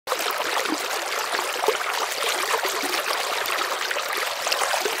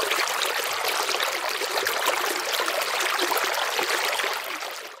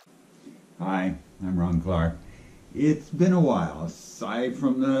Clark. It's been a while. Aside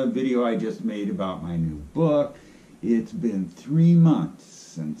from the video I just made about my new book, it's been 3 months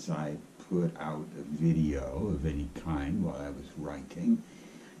since I put out a video of any kind while I was writing,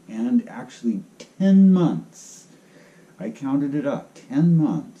 and actually 10 months. I counted it up, 10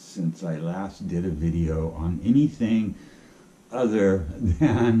 months since I last did a video on anything other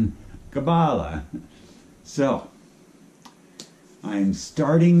than Kabbalah. So, I'm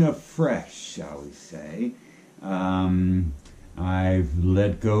starting afresh, shall we say. I've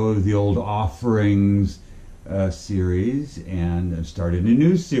let go of the old offerings series and I've started a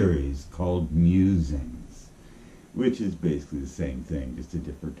new series called Musings, which is basically the same thing, just a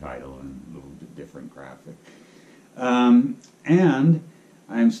different title and a little bit different graphic. And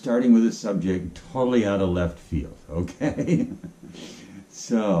I'm starting with a subject totally out of left field, okay?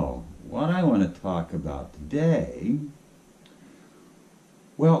 So, what I want to talk about today,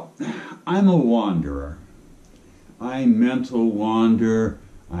 well, I'm a wanderer. I mental wander,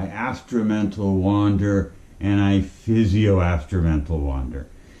 I astra-mental wander, and I physio-astra-mental wander.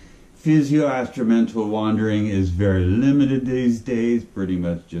 Physio-astra-mental wandering is very limited these days, pretty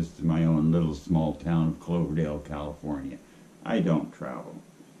much just in my own little small town of Cloverdale, California. I don't travel.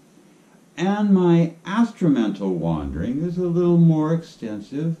 And my astra-mental wandering is a little more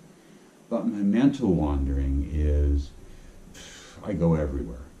extensive, but my mental wandering is, I go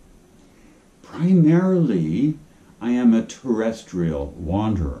everywhere. Primarily, I am a terrestrial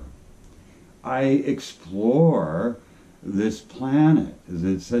wanderer. I explore this planet because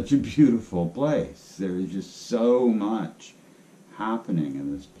it's such a beautiful place. There is just so much happening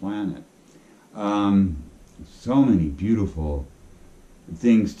in this planet. So many beautiful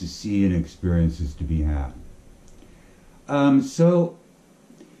things to see and experiences to be had. So,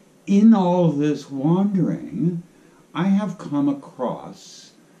 in all this wandering, I have come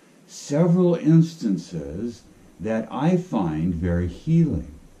across several instances that I find very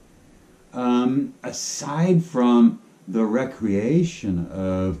healing. Aside from the recreation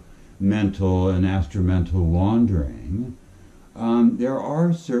of mental and astra-mental wandering, there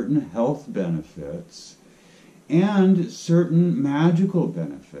are certain health benefits and certain magical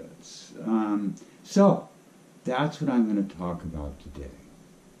benefits. So, that's what I'm going to talk about today.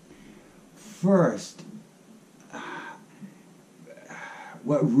 First,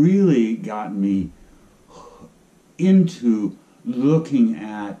 what really got me into looking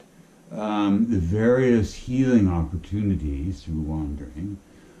at the various healing opportunities through wandering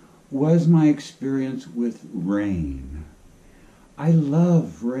was my experience with rain. I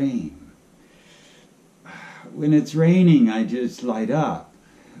love rain. When it's raining, I just light up.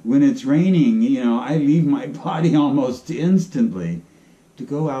 When it's raining, you know, I leave my body almost instantly to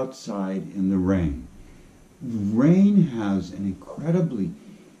go outside in the rain. Rain has an incredibly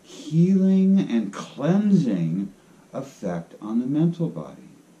healing and cleansing effect on the mental body.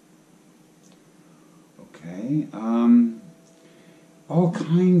 Okay, all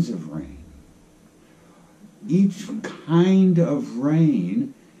kinds of rain. Each kind of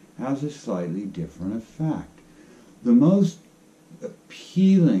rain has a slightly different effect. The most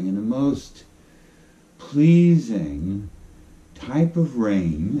appealing and the most pleasing type of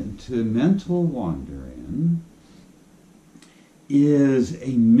rain to mental wandering is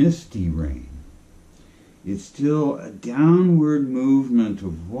a misty rain. It's still a downward movement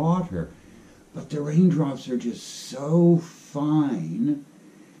of water, but the raindrops are just so fine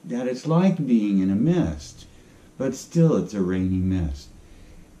that it's like being in a mist, but still it's a rainy mist.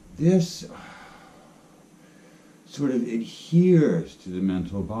 This sort of adheres to the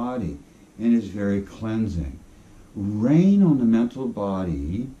mental body and is very cleansing. Rain on the mental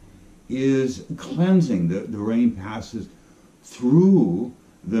body is cleansing. The rain passes through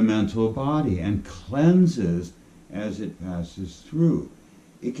the mental body and cleanses as it passes through.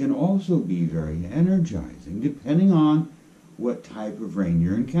 It can also be very energizing, depending on what type of rain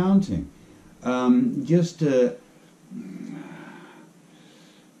you're encountering. Just a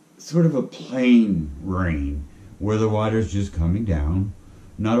sort of a plain rain, where the water's just coming down,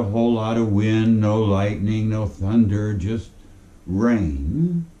 not a whole lot of wind, no lightning, no thunder, just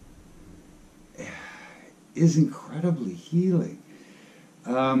rain, is incredibly healing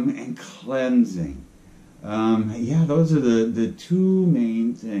and cleansing. Yeah, those are the two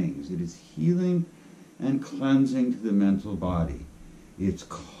main things. It is healing and cleansing to the mental body. It's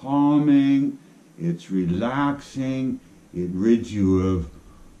calming, it's relaxing, it rids you of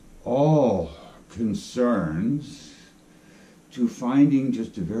all concerns to finding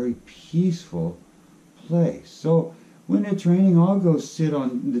just a very peaceful place. So when it's raining, I'll go sit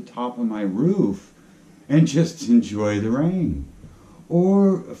on the top of my roof and just enjoy the rain.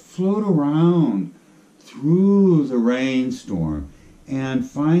 Or float around through the rainstorm and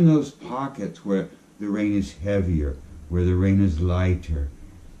find those pockets where the rain is heavier, where the rain is lighter,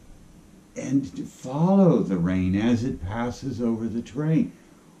 and follow the rain as it passes over the terrain.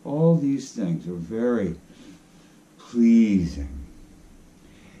 All these things are very pleasing.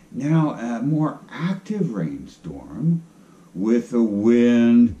 Now, a more active rainstorm with the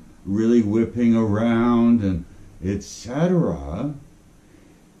wind really whipping around and etc.,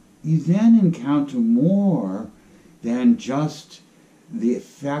 you then encounter more than just the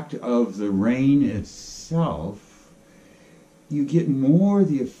effect of the rain itself. You get more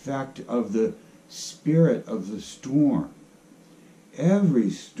the effect of the spirit of the storm. Every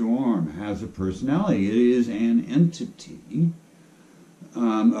storm has a personality. It is an entity,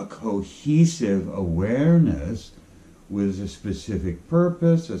 a cohesive awareness with a specific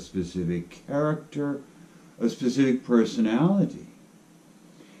purpose, a specific character, a specific personality.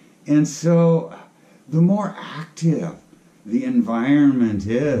 And so the more active the environment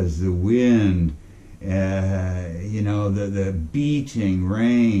is, the wind, the beating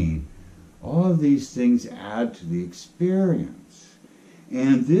rain, all of these things add to the experience.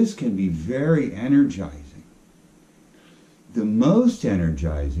 And this can be very energizing. The most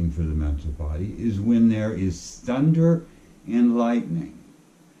energizing for the mental body is when there is thunder and lightning.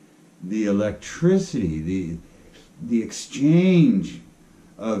 The electricity, the exchange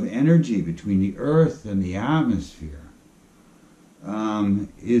of energy between the earth and the atmosphere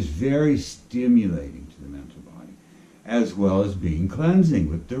is very stimulating to the mental body, as well as being cleansing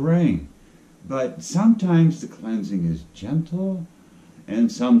with the rain. But sometimes the cleansing is gentle,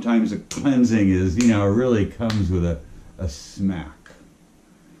 and sometimes the cleansing is, really comes with a smack.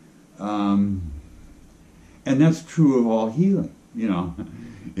 And that's true of all healing,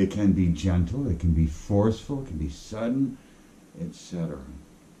 It can be gentle, it can be forceful, it can be sudden, etc.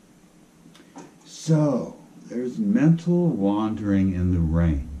 So, there's mental wandering in the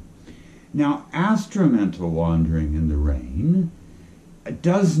rain. Now, astra-mental wandering in the rain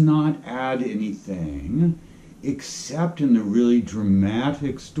does not add anything except in the really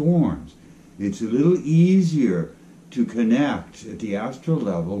dramatic storms. It's a little easier to connect at the astral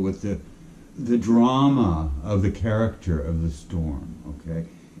level with the drama of the character of the storm, okay?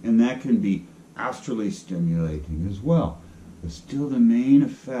 And that can be astrally stimulating as well. But still the main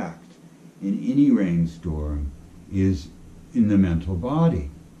effect in any rainstorm is in the mental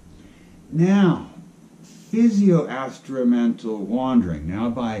body. Now, physio-astra-mental wandering. Now,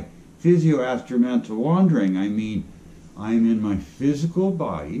 by physio-astra-mental wandering, I mean I'm in my physical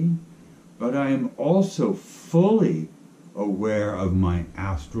body, but I am also fully aware of my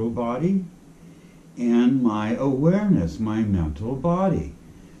astral body and my awareness, my mental body.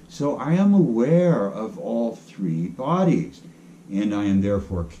 So I am aware of all three bodies, and I am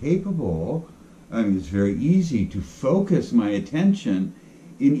therefore capable, it's very easy to focus my attention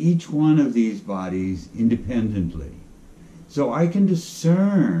in each one of these bodies independently. So I can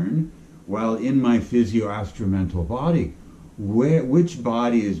discern, while in my physio-astra-mental body, which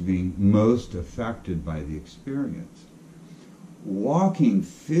body is being most affected by the experience. Walking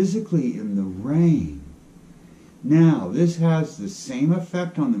physically in the rain. Now, this has the same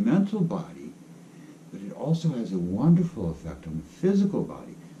effect on the mental body, but it also has a wonderful effect on the physical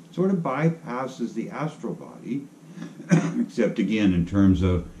body. It sort of bypasses the astral body, except again in terms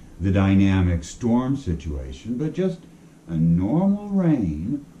of the dynamic storm situation, but just a normal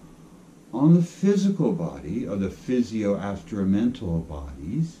rain on the physical body, or the physio-astra-mental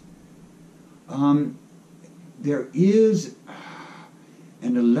bodies. There is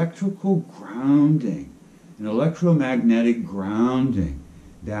an electrical grounding, an electromagnetic grounding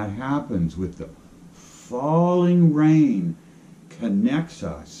that happens with the falling rain, connects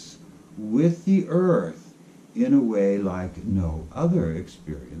us with the earth in a way like no other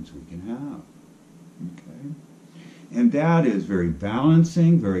experience we can have. Okay? And that is very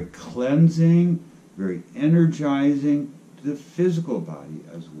balancing, very cleansing, very energizing to the physical body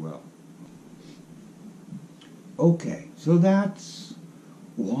as well. Okay, so that's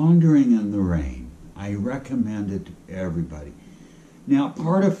wandering in the rain. I recommend it to everybody. Now,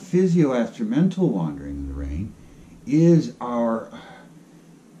 part of physio-astra-mental wandering in the rain is our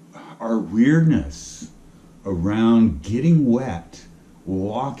weirdness around getting wet,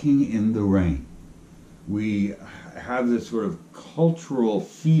 walking in the rain. We have this sort of cultural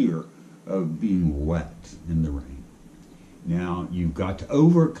fear of being wet in the rain. Now, you've got to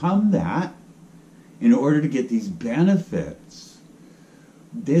overcome that in order to get these benefits.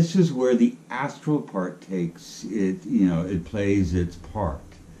 This is where the astral part takes it, it plays its part.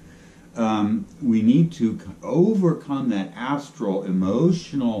 We need to overcome that astral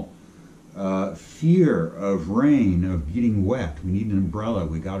emotional fear of rain, of getting wet. We need an umbrella.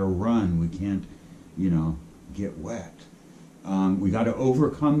 We got to run. We can't, get wet. We got to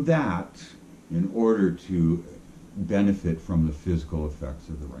overcome that in order to benefit from the physical effects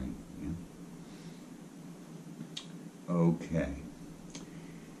of the rain. Yeah? Okay.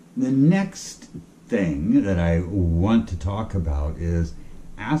 The next thing that I want to talk about is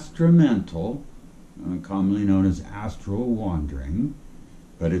astra-mental, commonly known as astral wandering,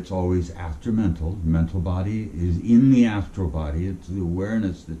 but it's always astra-mental. The mental body is in the astral body. It's the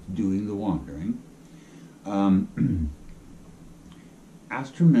awareness that's doing the wandering.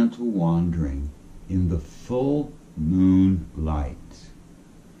 Astra-mental wandering in the full moon light.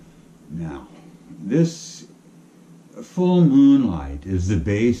 Now, this full moonlight is the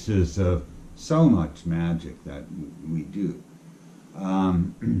basis of so much magic that we do.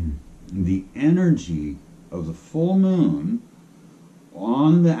 The energy of the full moon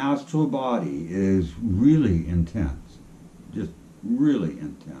on the astral body is really intense, just really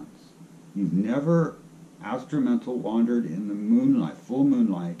intense. You've never astra-mental wandered in the moonlight, full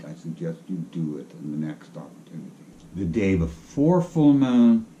moonlight. I suggest you do it in the next opportunity. The day before full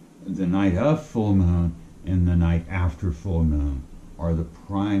moon, the night of full moon, and the night after full moon are the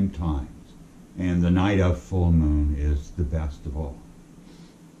prime times. And the night of full moon is the best of all.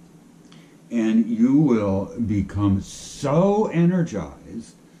 And you will become so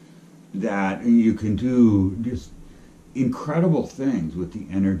energized that you can do just incredible things with the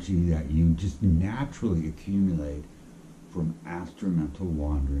energy that you just naturally accumulate from astra-mental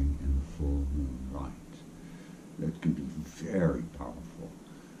wandering in the full moon light. That can be very powerful.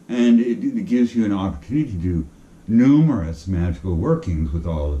 And it gives you an opportunity to do numerous magical workings with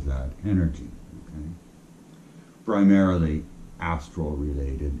all of that energy. Okay? Primarily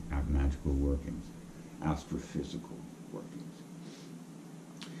astral-related magical workings, astrophysical workings.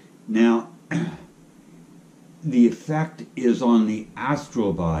 Now, the effect is on the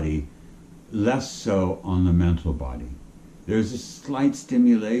astral body, less so on the mental body. There's a slight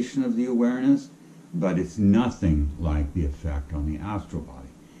stimulation of the awareness, but it's nothing like the effect on the astral body.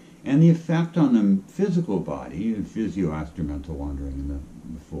 And the effect on the physical body, physio-astra-mental wandering in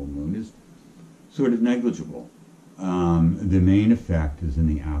the full moon, is sort of negligible. The main effect is in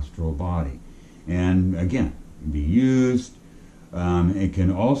the astral body. And again, it can be used. It can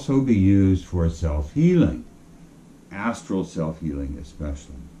also be used for self-healing, astral self-healing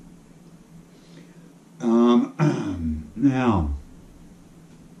especially. Now,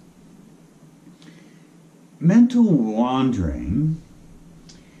 mental wandering,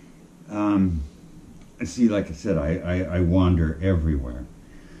 see, like I said, I wander everywhere.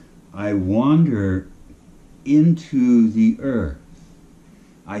 I wander into the earth.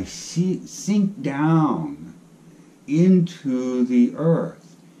 I sink down into the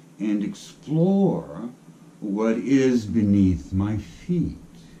earth and explore what is beneath my feet.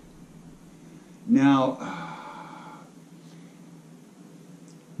 Now,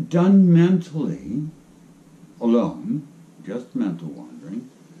 done mentally, alone, just mental wandering,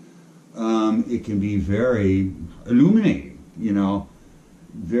 it can be very illuminating,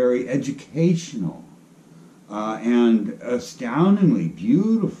 very educational, and astoundingly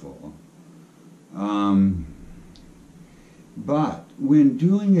beautiful. But when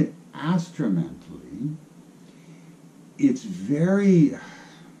doing it astra-mentally, it's very,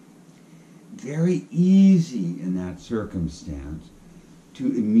 very easy in that circumstance to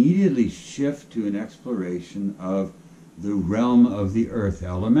immediately shift to an exploration of the realm of the earth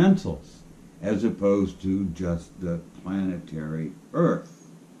elementals, as opposed to just the planetary earth.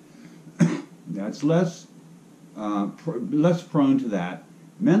 That's less prone to that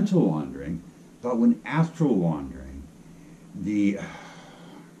mental wandering, but when astral wandering, the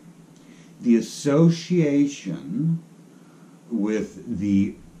association with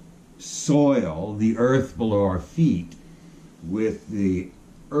the soil, the earth below our feet, with the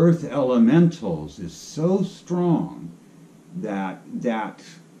earth elementals is so strong that that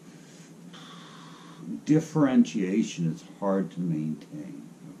differentiation is hard to maintain.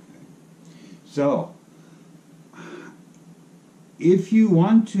 Okay? So, if you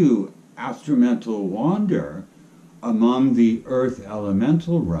want to astra-mental wander among the earth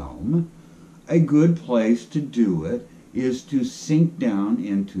elemental realm, a good place to do it is to sink down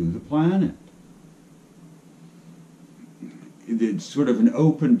into the planet. It's sort of an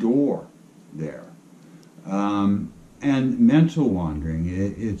open door there. And mental wandering,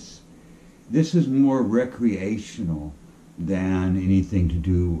 this is more recreational than anything to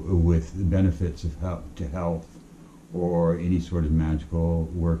do with the benefits of health or any sort of magical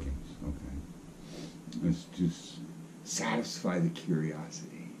workings. Okay, it's to satisfy the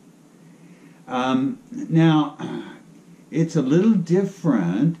curiosity. Now, it's a little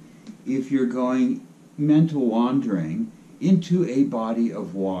different if you're going mental wandering into a body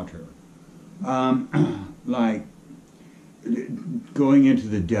of water, like going into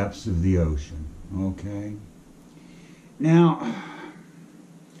the depths of the ocean, okay? Now,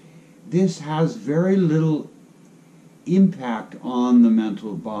 this has very little impact on the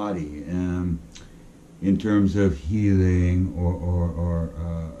mental body in terms of healing or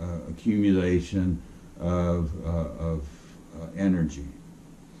accumulation of energy.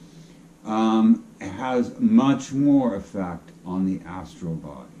 It has much more effect on the astral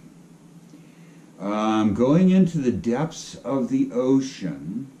body. Going into the depths of the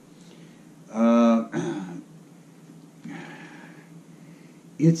ocean,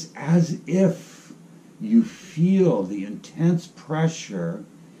 it's as if you feel the intense pressure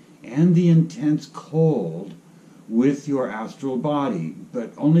and the intense cold with your astral body,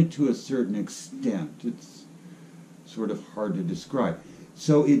 but only to a certain extent. It's sort of hard to describe.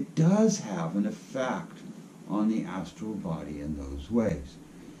 So it does have an effect on the astral body in those ways.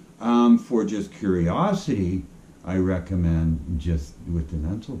 For just curiosity, I recommend just with the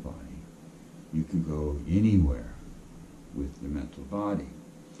mental body. You can go anywhere with the mental body.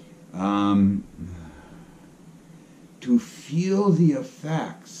 To feel the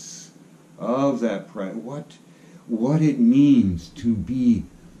effects of that what it means to be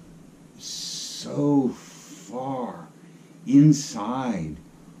so far inside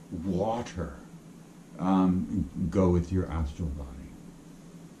water. Go with your astral body.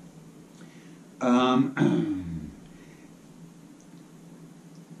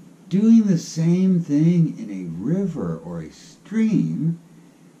 Doing the same thing in a river or a stream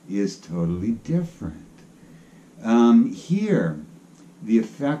is totally different. Here, the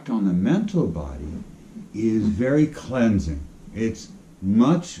effect on the mental body is very cleansing. It's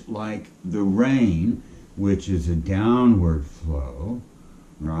much like the rain, which is a downward flow,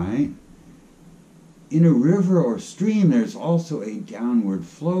 right? In a river or stream, there's also a downward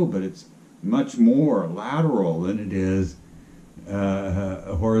flow, but it's much more lateral than it is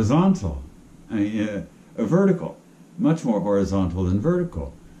horizontal, vertical. Much more horizontal than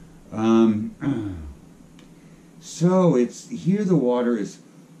vertical. So it's here the water is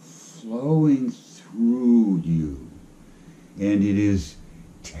flowing through you, and it is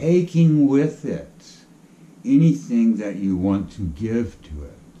taking with it anything that you want to give to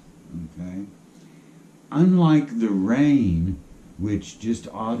it, okay? Unlike the rain, which just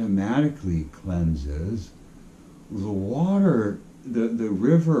automatically cleanses, the water, the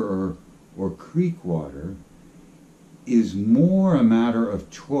river or creek water is more a matter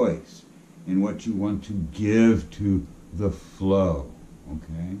of choice in what you want to give to the flow,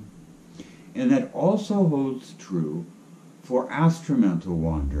 okay? And that also holds true for astra-mental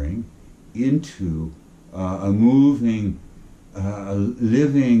wandering into a moving,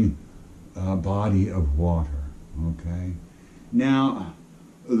 living body of water, okay? Now,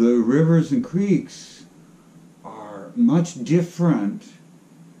 the rivers and creeks are much different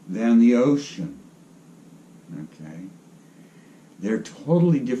than the ocean, okay? They're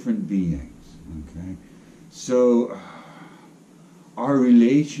totally different beings, okay? So our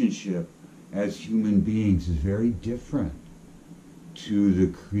relationship as human beings is very different to the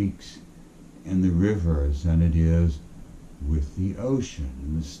creeks and the rivers than it is with the ocean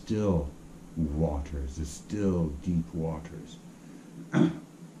and the still waters, the still deep waters,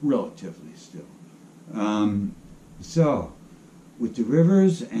 relatively still. So, with the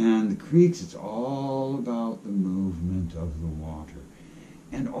rivers and the creeks, it's all about the movement of the water.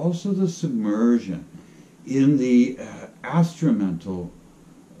 And also the submersion. In the astra-mental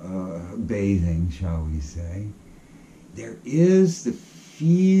bathing, shall we say, there is the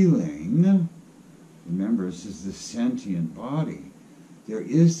feeling, remember this is the sentient body, there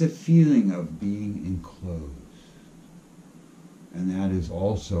is the feeling of being enclosed. And that is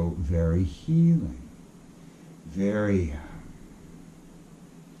also very healing, very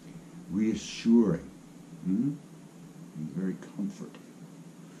reassuring, very comforting.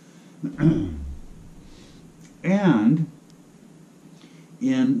 And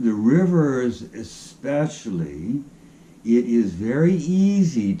in the rivers especially, it is very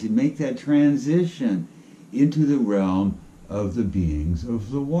easy to make that transition into the realm of the beings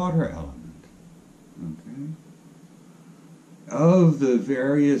of the water element. Okay? Of the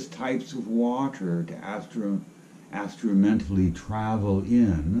various types of water to astra-mentally travel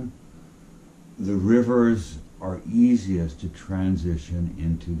in, the rivers are easiest to transition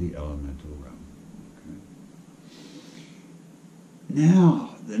into the elemental realm. Okay?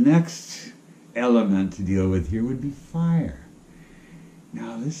 Now, the next element to deal with here would be fire.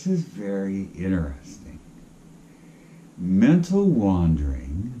 Now this is very interesting. Mental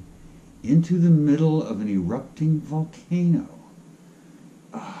wandering into the middle of an erupting volcano.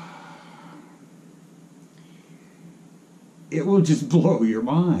 It will just blow your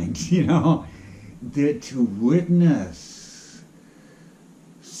mind, you know, that to witness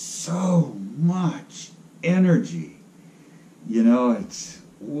so much energy, you know, it's,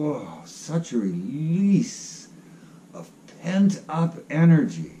 whoa, such a release of pent-up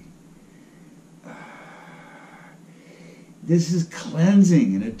energy. This is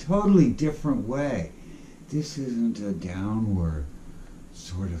cleansing in a totally different way. This isn't a downward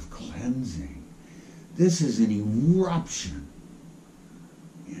sort of cleansing. This is an eruption,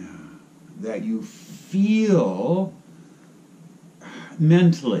 that you feel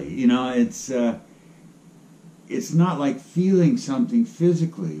mentally. You know, it's not like feeling something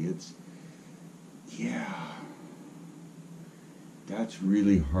physically. It's, that's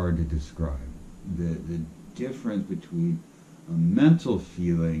really hard to describe. The difference between a mental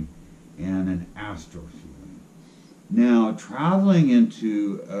feeling and an astral feeling. Now, traveling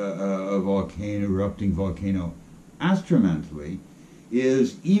into a volcano, erupting volcano, astra-mentally,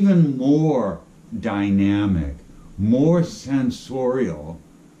 is even more dynamic, more sensorial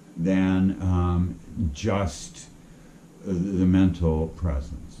than just the mental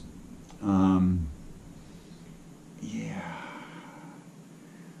presence. How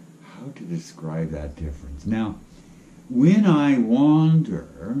to describe that difference? Now, when I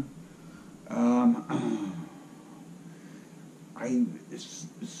wander,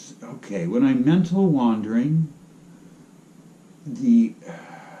 when I'm mental wandering, the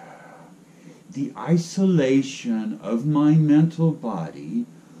isolation of my mental body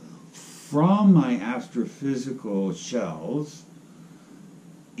from my astrophysical shells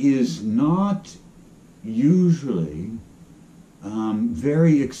is not usually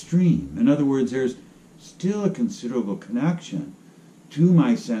very extreme. In other words, there's still a considerable connection to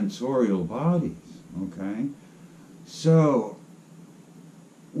my sensorial bodies, okay? So,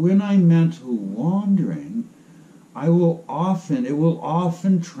 when I'm mental wandering, it will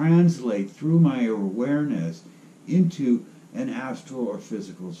often translate through my awareness into an astral or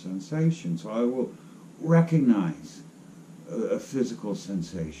physical sensation. So I will recognize a physical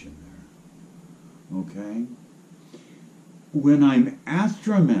sensation there, okay? When I'm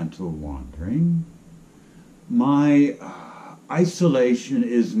astro-mental wandering, my isolation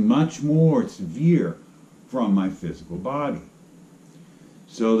is much more severe from my physical body.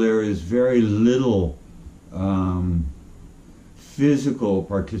 So there is very little physical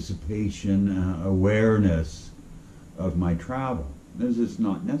participation, awareness of my travel. This is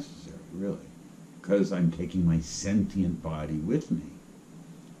not necessary, really, because I'm taking my sentient body with me.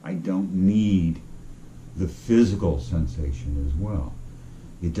 I don't need the physical sensation as well.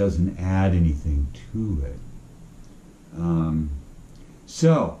 It doesn't add anything to it.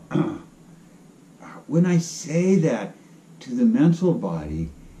 So, when I say that to the mental body,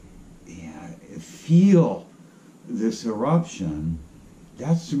 feel this eruption,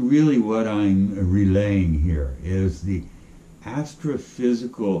 that's really what I'm relaying here, is the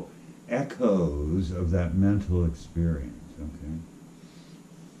astrophysical echoes of that mental experience, okay?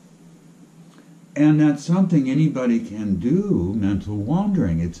 And that's something anybody can do, mental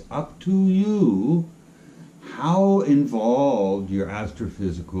wandering. It's up to you how involved your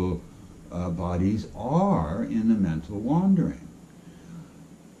astrophysical bodies are in the mental wandering.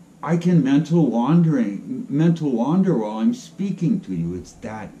 I can mental wander while I'm speaking to you. It's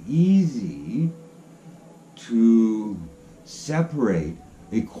that easy to separate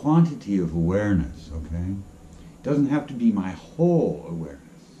a quantity of awareness, okay? It doesn't have to be my whole awareness,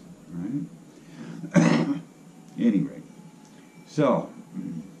 right? Anyway, so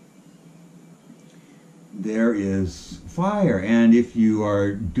there is fire, and if you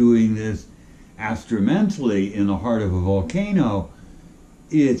are doing this astromentally in the heart of a volcano,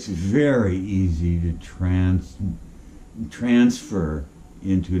 it's very easy to transfer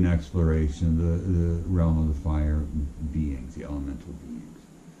into an exploration the realm of the fire beings, the elemental beings.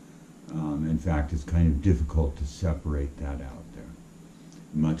 In fact, it's kind of difficult to separate that out there,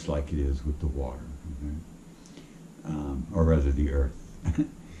 much like it is with the water, okay? Or rather the earth.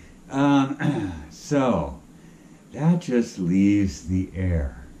 So, that just leaves the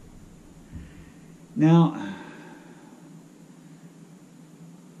air. Now,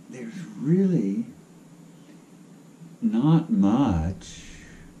 there's really not much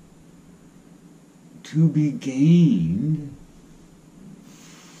to be gained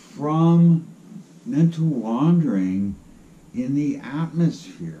from mental wandering in the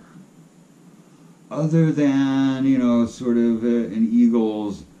atmosphere. other than, sort of an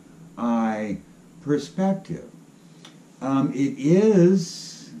eagle's eye perspective. It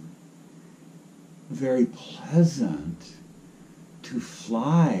is very pleasant to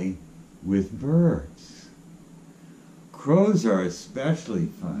fly with birds. Crows are especially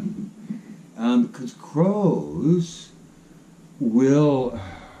fun because crows will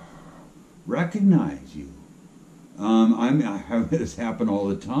recognize you. I have this happen all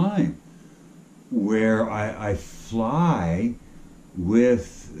the time, where I fly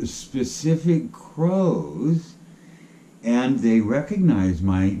with specific crows and they recognize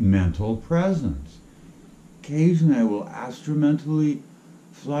my mental presence. Occasionally I will astra-mentally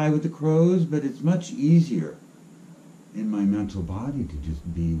fly with the crows, but it's much easier in my mental body to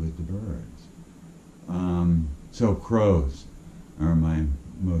just be with the birds. So crows are my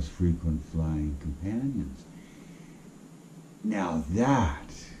most frequent flying companions. Now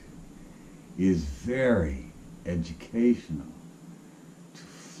that is very educational, to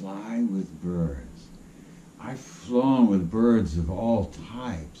fly with birds. I've flown with birds of all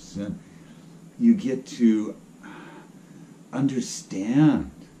types, and you get to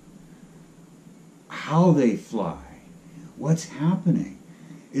understand how they fly, what's happening.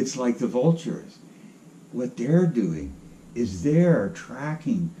 It's like the vultures. What they're doing is they're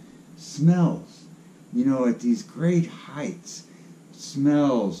tracking smells, at these great heights.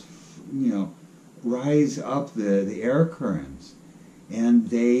 Smells, rise up the air currents, and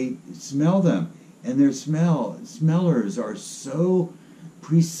they smell them. And their smellers are so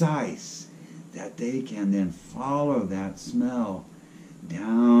precise that they can then follow that smell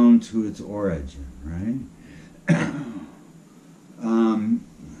down to its origin, right?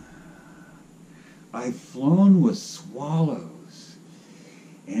 I've flown with swallows,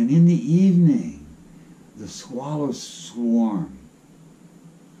 and in the evening, the swallows swarm.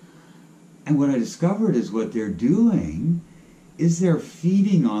 And what I discovered is what they're doing is they're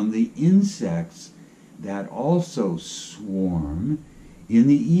feeding on the insects that also swarm in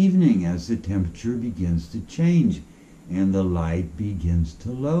the evening as the temperature begins to change and the light begins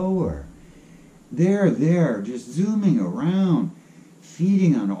to lower. They're there just zooming around,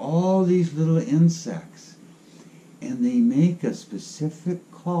 feeding on all these little insects. And they make a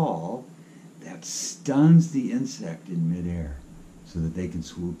specific call that stuns the insect in midair so that they can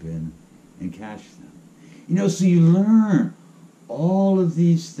swoop in and catch them. So you learn all of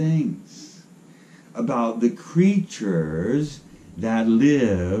these things about the creatures that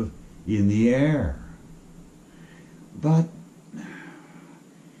live in the air. But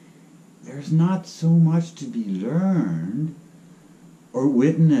there's not so much to be learned or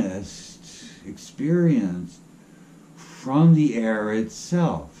witnessed, experienced from the air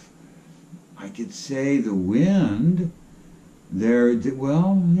itself. I could say the wind,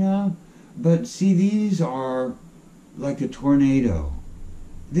 but see, these are like a tornado.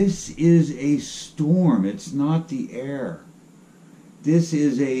 This is a storm. It's not the air. This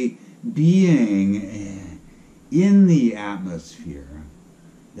is a being in the atmosphere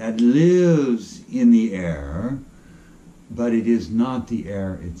that lives in the air, but it is not the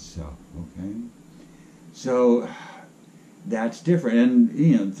air itself, okay? So that's different.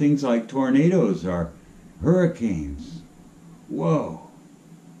 And, things like tornadoes are hurricanes. Whoa.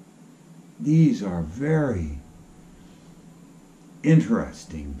 These are very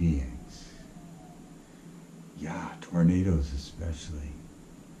interesting beings. Yeah, tornadoes especially.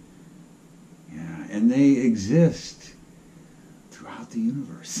 Yeah, and they exist throughout the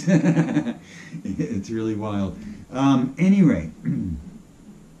universe. It's really wild. Anyway,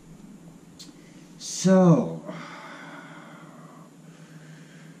 so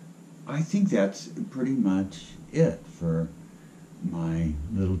I think that's pretty much it for my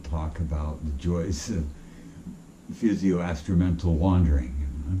little talk about the joys of physio-astra-mental wandering.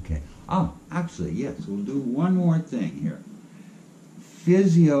 Okay. Actually, yes, we'll do one more thing here.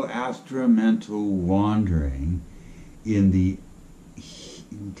 Physio-astra-mental wandering in the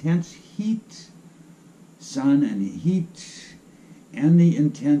intense heat, sun and heat, and the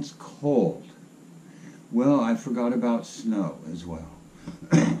intense cold. Well, I forgot about snow as well.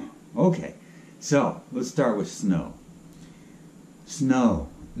 Okay, so let's start with snow. Snow.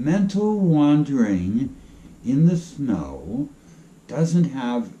 Mental wandering in the snow doesn't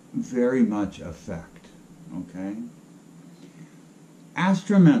have very much effect, okay?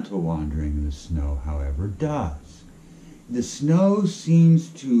 Astra-mental wandering in the snow, however, does. The snow seems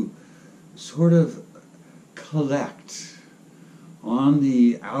to sort of collect on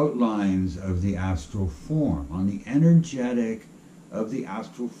the outlines of the astral form, on the energetic of the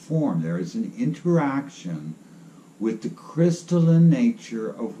astral form. There is an interaction with the crystalline nature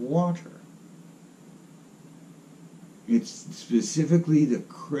of water. It's specifically the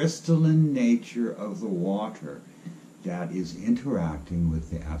crystalline nature of the water that is interacting with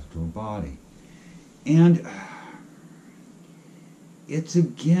the astral body. And it's,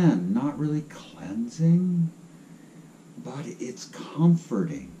 again, not really cleansing, but it's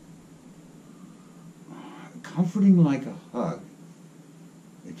comforting. Comforting like a hug.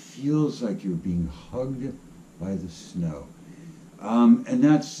 It feels like you're being hugged by the snow. And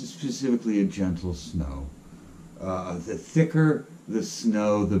that's specifically a gentle snow. The thicker the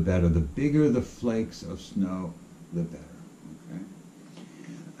snow, the better. The bigger the flakes of snow, the better.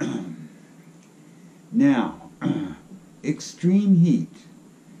 Okay? Now, extreme heat.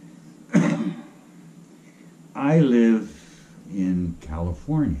 I live in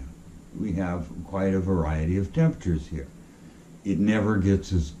California. We have quite a variety of temperatures here. It never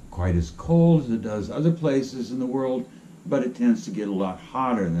gets quite as cold as it does other places in the world, but it tends to get a lot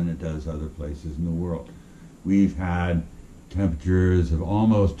hotter than it does other places in the world. We've had temperatures of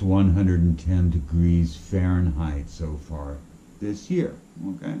almost 110 degrees Fahrenheit so far this year.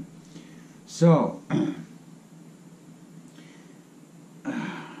 Okay? So,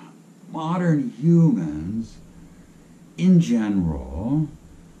 modern humans, in general,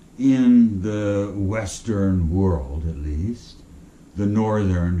 in the Western world at least, the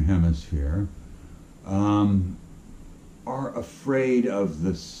Northern Hemisphere, are afraid of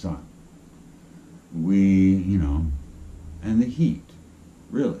the sun. And the heat,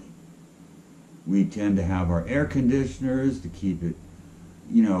 really. We tend to have our air conditioners to keep it,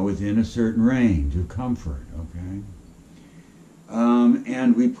 within a certain range of comfort, okay?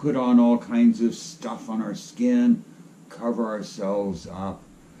 And we put on all kinds of stuff on our skin, cover ourselves up,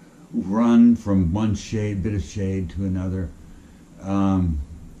 run from one bit of shade to another,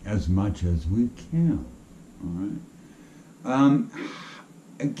 as much as we can, all right?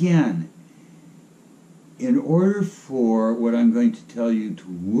 Again, in order for what I'm going to tell you to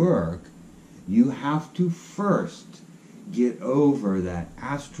work, you have to first get over that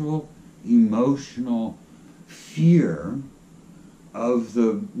astral, emotional fear of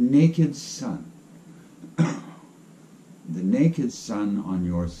the naked sun. The naked sun on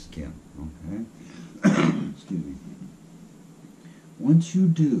your skin, okay? Excuse me. Once you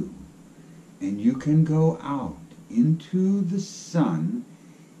do, and you can go out into the sun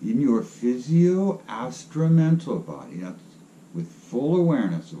in your physio-astra-mental body, that's with full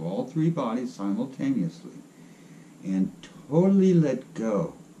awareness of all three bodies simultaneously, and totally let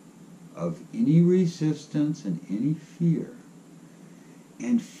go of any resistance and any fear,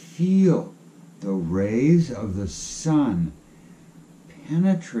 and feel the rays of the sun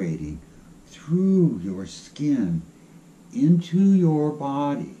penetrating through your skin into your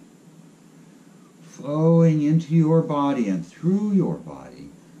body, flowing into your body and through your body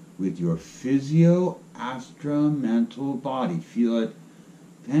with your physio-astra-mental body. Feel it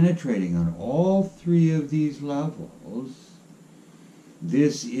penetrating on all three of these levels.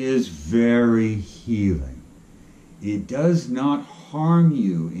 This is very healing. It does not harm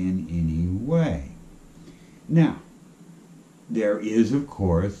you in any way. Now, there is, of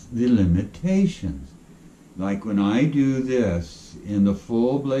course, the limitations. Like when I do this in the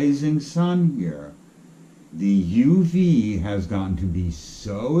full blazing sun here, the UV has gotten to be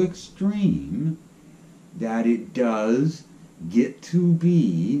so extreme that it does get to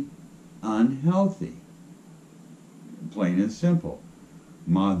be unhealthy. Plain and simple.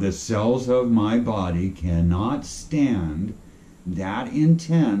 The cells of my body cannot stand that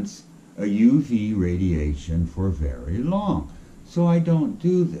intense a UV radiation for very long. So I don't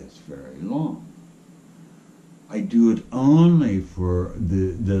do this very long. I do it only for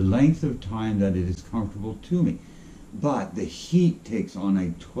the length of time that it is comfortable to me. But the heat takes on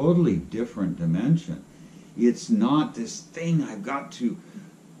a totally different dimension. It's not this thing I've got to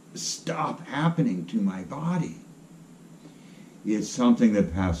stop happening to my body. It's something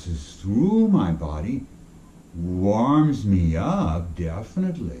that passes through my body, warms me up,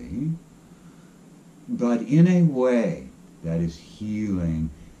 definitely, but in a way that is healing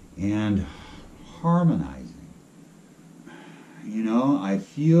and harmonizing. I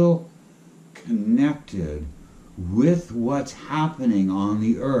feel connected with what's happening on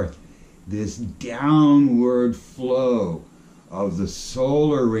the earth, this downward flow of the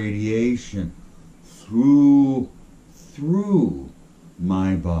solar radiation through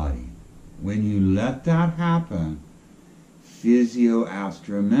my body. When you let that happen,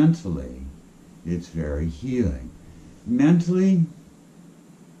 physio-astra-mentally, it's very healing. Mentally,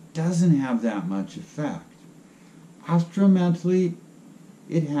 doesn't have that much effect. Astra-mentally,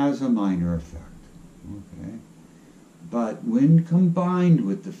 it has a minor effect. Okay? But when combined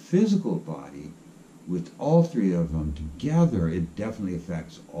with the physical body, with all three of them together, it definitely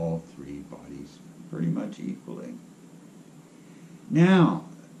affects all three bodies pretty much equally. Now,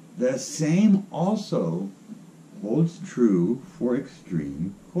 the same also holds true for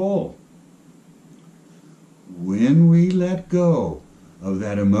extreme cold. When we let go of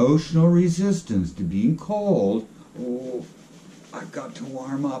that emotional resistance to being cold, oh, I've got to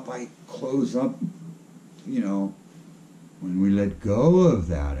warm up, I close up, when we let go of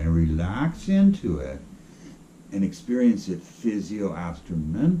that and relax into it and experience it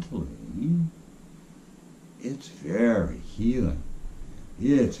physio-astra-mentally, it's very healing.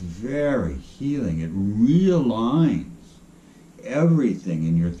 It's very healing. It realigns everything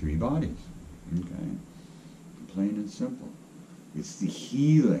in your three bodies. Okay? Plain and simple. It's the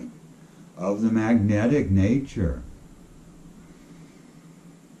healing of the magnetic nature.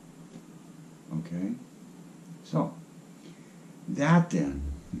 Okay? So, that then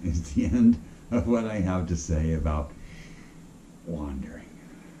is the end of what I have to say about wandering.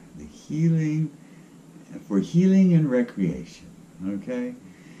 The healing, for healing and recreation. Okay?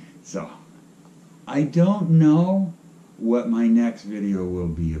 So, I don't know what my next video will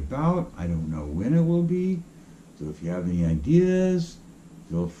be about. I don't know when it will be. So if you have any ideas,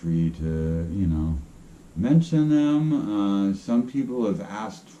 feel free to, mention them. Some people have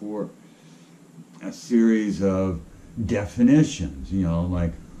asked for a series of definitions,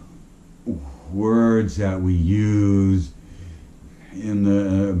 like words that we use in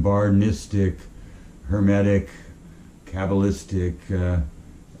the Barnistic, Hermetic, Kabbalistic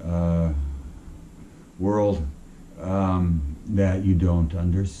world that you don't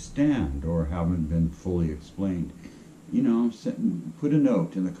understand or haven't been fully explained. Put a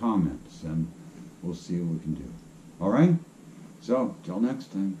note in the comments and we'll see what we can do. All right? So, till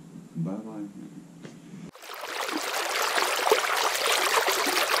next time. Bye-bye.